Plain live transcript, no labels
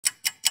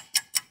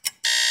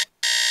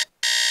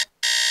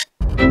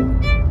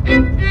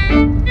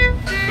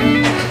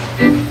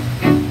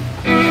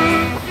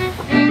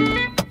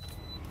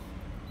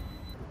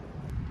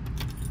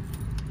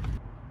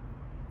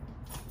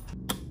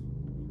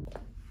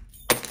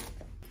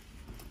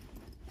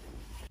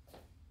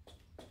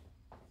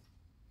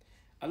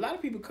A lot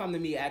of people come to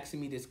me asking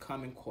me this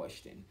common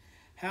question: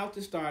 how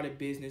to start a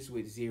business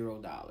with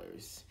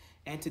 $0.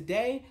 And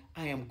today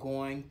I am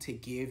going to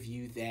give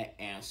you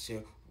that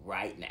answer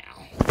right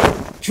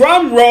now.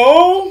 Drum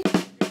roll!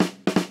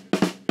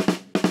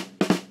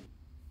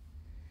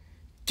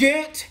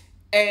 Get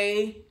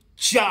a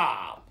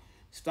job.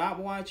 Stop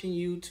watching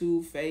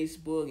YouTube,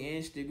 Facebook,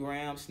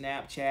 Instagram,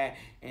 Snapchat,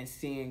 and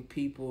seeing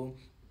people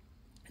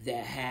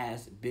that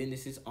has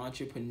businesses,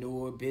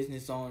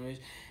 business owners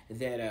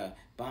that are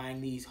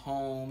buying these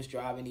homes,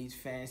 driving these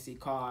fancy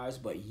cars,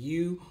 but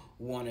you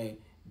want to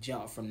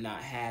jump from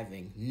not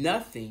having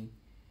nothing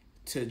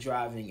to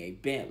driving a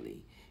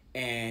Bentley.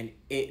 And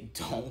it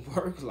don't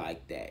work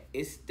like that.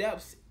 It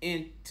steps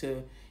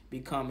into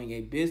becoming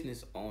a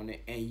business owner,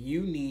 and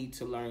you need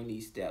to learn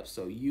these steps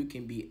so you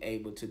can be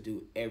able to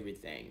do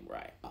everything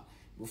right.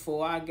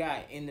 Before I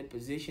got in the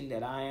position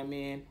that I am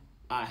in,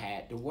 I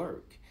had to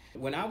work.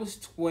 When I was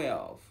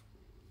 12,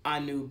 I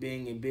knew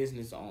being a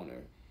business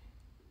owner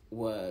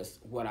was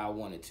what I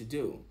wanted to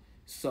do.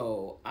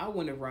 So I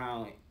went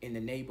around in the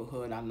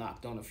neighborhood. I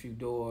knocked on a few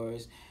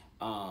doors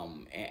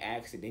and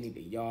asked if they need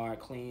the yard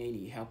clean,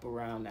 need help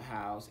around the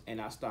house,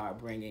 and I started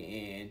bringing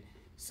in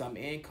some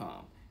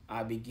income.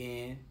 I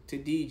began to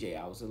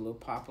DJ. I was a little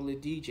popular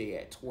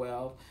DJ at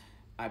 12.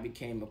 I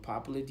became a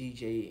popular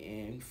DJ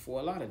in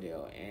Fort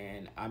Lauderdale,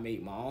 and I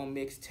made my own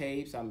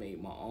mixtapes. I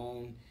made my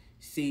own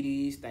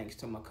CDs, thanks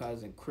to my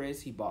cousin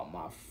Chris. He bought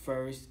my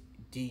first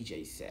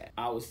DJ set.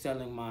 I was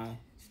selling my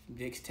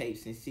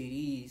mixtapes and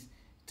CDs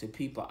to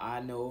people I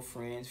know,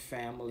 friends,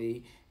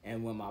 family,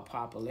 and when my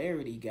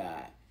popularity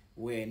got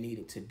where it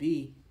needed to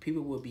be,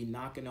 people would be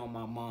knocking on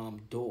my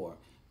mom's door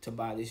to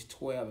buy this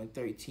 12 and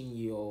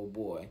 13-year-old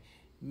boy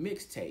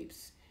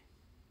mixtapes.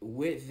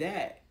 With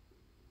that,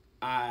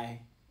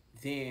 I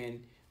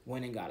then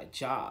went and got a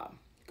job.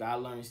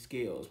 Gotta learn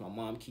skills. My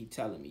mom keep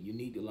telling me, you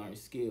need to learn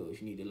skills.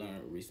 You need to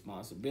learn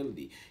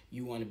responsibility.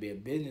 You want to be a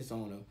business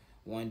owner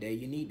one day,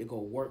 you need to go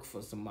work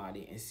for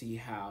somebody and see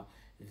how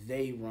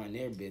they run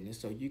their business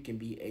so you can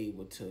be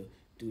able to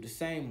do the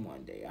same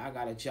one day. I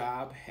got a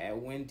job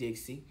at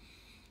Winn-Dixie.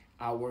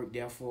 I worked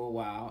there for a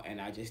while,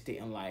 and I just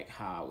didn't like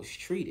how I was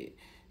treated.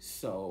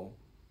 So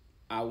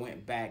I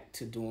went back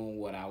to doing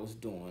what I was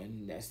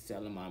doing. That's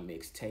selling my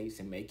mixtapes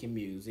and making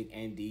music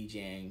and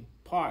DJing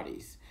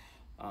parties.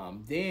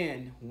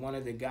 Then one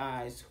of the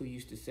guys who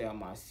used to sell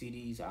my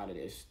CDs out of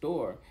their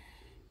store,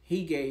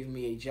 he gave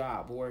me a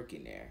job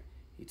working there.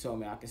 He told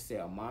me I could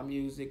sell my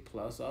music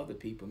plus other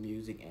people's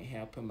music and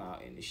help him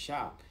out in the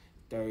shop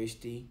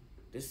Thursday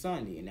to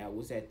Sunday. And that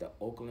was at the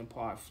Oakland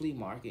Park Flea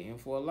Market in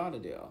Fort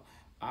Lauderdale.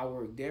 I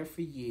worked there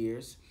for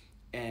years,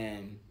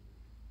 and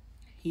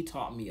he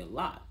taught me a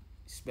lot,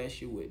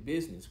 especially with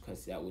business,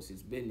 because that was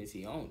his business.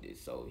 He owned it.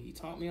 So he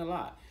taught me a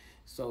lot.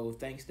 So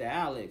thanks to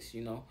Alex,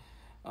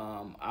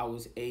 I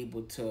was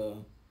able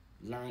to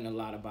learn a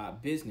lot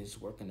about business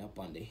working up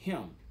under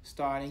him.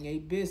 Starting a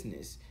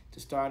business. To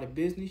start a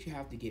business, you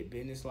have to get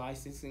business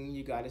licensing.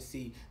 You got to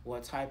see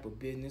what type of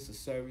business or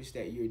service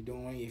that you're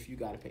doing. If you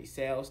got to pay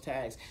sales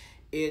tax,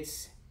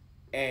 it's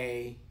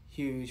a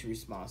huge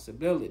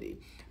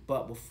responsibility.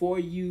 But before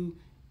you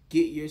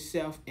get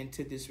yourself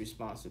into this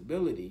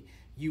responsibility,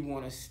 you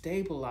want to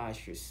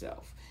stabilize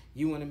yourself.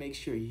 You want to make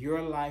sure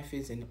your life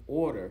is in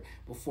order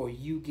before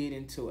you get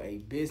into a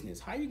business.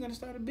 How are you going to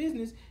start a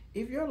business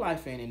if your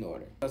life ain't in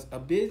order? Because a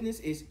business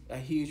is a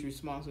huge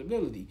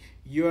responsibility.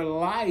 Your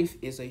life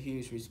is a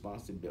huge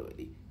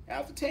responsibility. You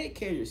have to take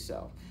care of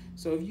yourself.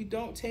 So if you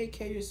don't take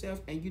care of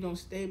yourself and you don't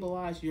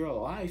stabilize your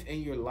life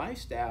and your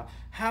lifestyle,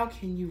 how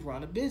can you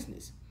run a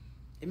business?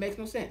 It makes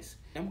no sense.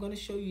 I'm going to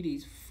show you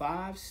these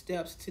 5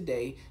 steps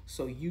today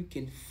so you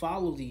can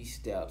follow these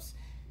steps,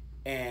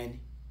 and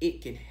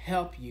it can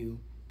help you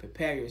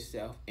prepare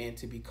yourself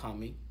into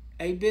becoming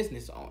a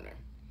business owner.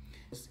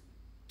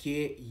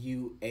 Get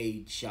you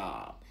a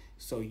job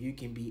so you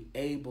can be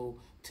able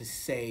to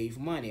save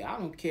money. I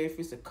don't care if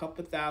it's a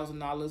couple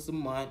 $1,000s a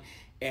month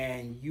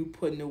and you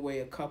putting away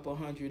a couple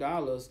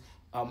 $100s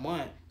a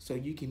month so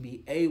you can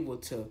be able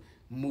to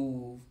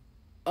move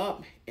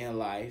up in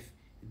life.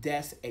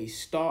 That's a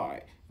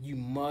start. You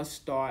must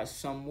start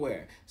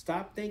somewhere.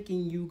 Stop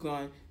thinking you're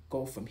going to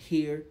go from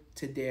here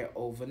to there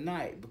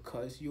overnight,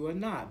 because you are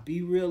not.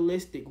 Be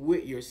realistic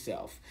with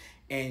yourself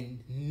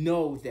and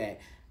know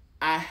that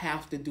I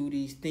have to do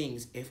these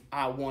things if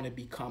I want to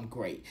become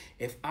great.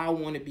 If I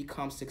want to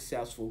become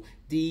successful,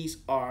 these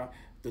are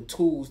the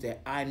tools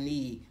that I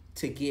need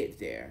to get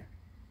there.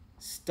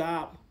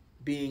 Stop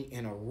being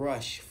in a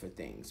rush for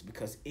things,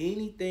 because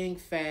anything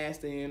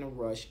fast and in a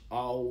rush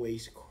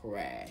always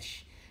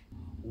crash.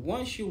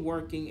 Once you're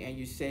working and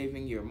you're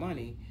saving your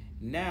money,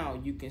 now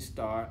you can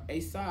start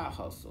a side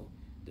hustle.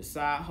 The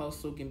side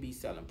hustle can be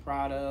selling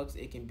products.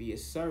 It can be a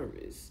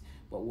service.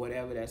 But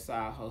whatever that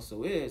side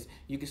hustle is,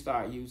 you can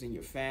start using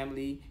your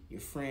family, your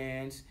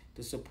friends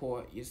to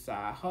support your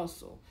side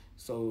hustle.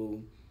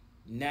 So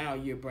now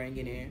you're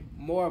bringing in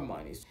more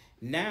money.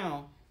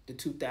 Now the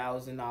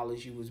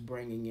 $2,000 you was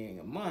bringing in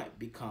a month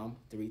become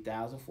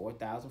 $3,000,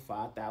 $4,000,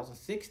 $5,000,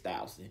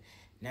 $6,000.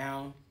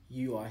 Now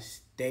you are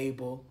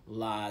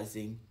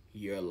stabilizing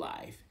your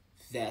life.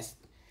 That's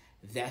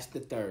the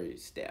third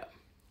step.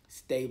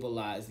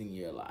 Stabilizing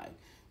your life.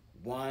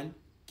 1,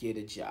 get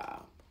a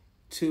job.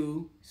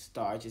 2,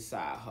 start your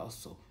side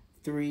hustle.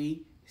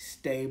 3,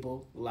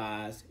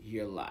 stabilize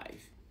your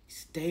life.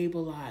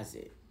 Stabilize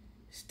it.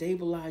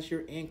 Stabilize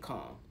your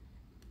income.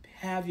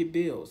 Have your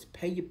bills.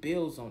 Pay your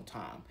bills on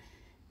time.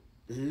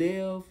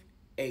 Live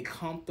a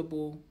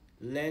comfortable,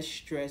 less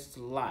stressed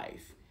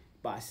life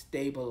by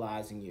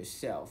stabilizing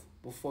yourself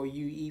before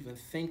you even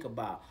think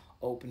about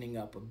opening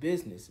up a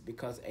business,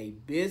 because a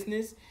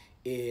business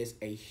is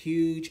a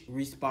huge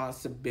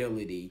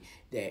responsibility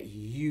that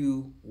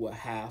you will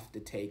have to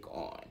take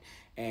on.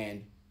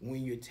 And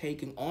when you're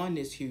taking on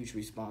this huge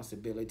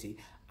responsibility,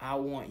 I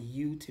want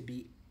you to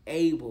be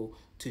able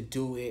to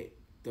do it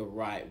the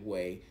right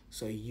way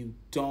so you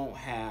don't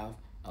have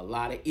a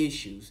lot of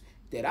issues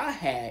that I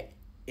had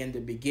in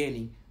the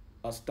beginning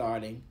of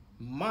starting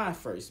my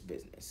first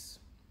business.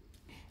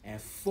 And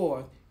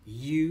 4th,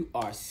 you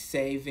are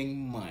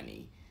saving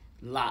money.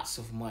 Lots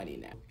of money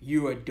now.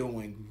 You are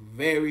doing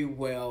very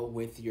well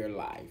with your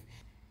life.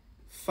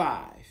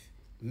 5,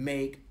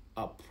 make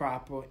a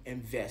proper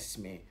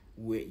investment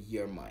with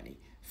your money.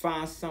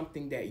 Find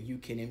something that you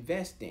can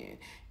invest in.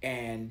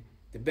 And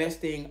the best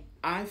thing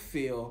I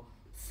feel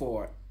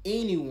for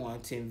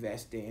anyone to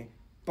invest in,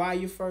 buy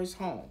your first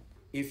home.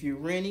 If you're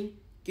renting,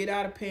 get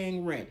out of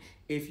paying rent.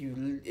 If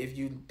you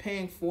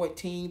paying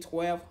 $1,400,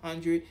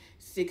 $1,200,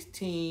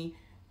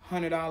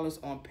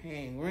 $1,600 on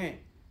paying rent,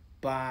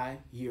 buy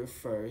your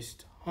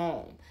first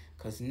home.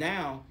 Because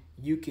now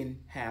you can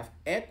have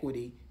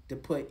equity to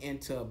put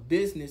into a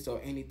business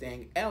or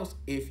anything else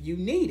if you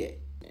need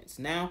it.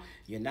 Now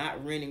you're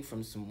not renting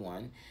from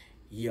someone.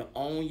 You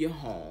own your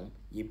home.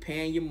 You're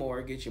paying your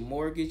mortgage. Your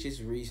mortgage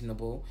is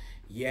reasonable.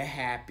 You're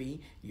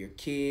happy. Your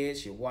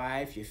kids, your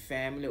wife, your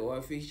family, or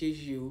if it's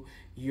just you,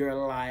 your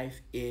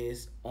life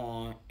is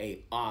on an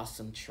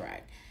awesome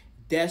track.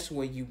 That's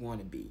where you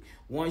want to be.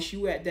 Once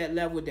you're at that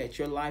level that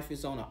your life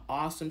is on an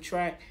awesome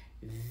track,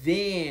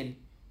 then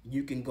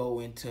you can go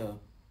into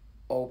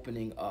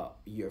opening up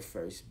your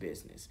first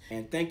business.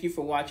 And thank you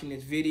for watching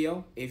this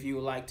video. If you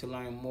would like to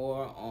learn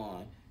more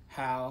on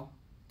how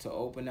to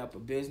open up a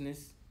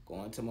business,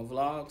 go into my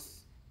vlogs,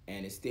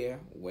 and it's there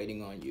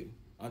waiting on you.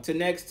 Until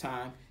next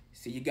time,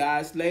 see you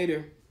guys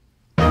later.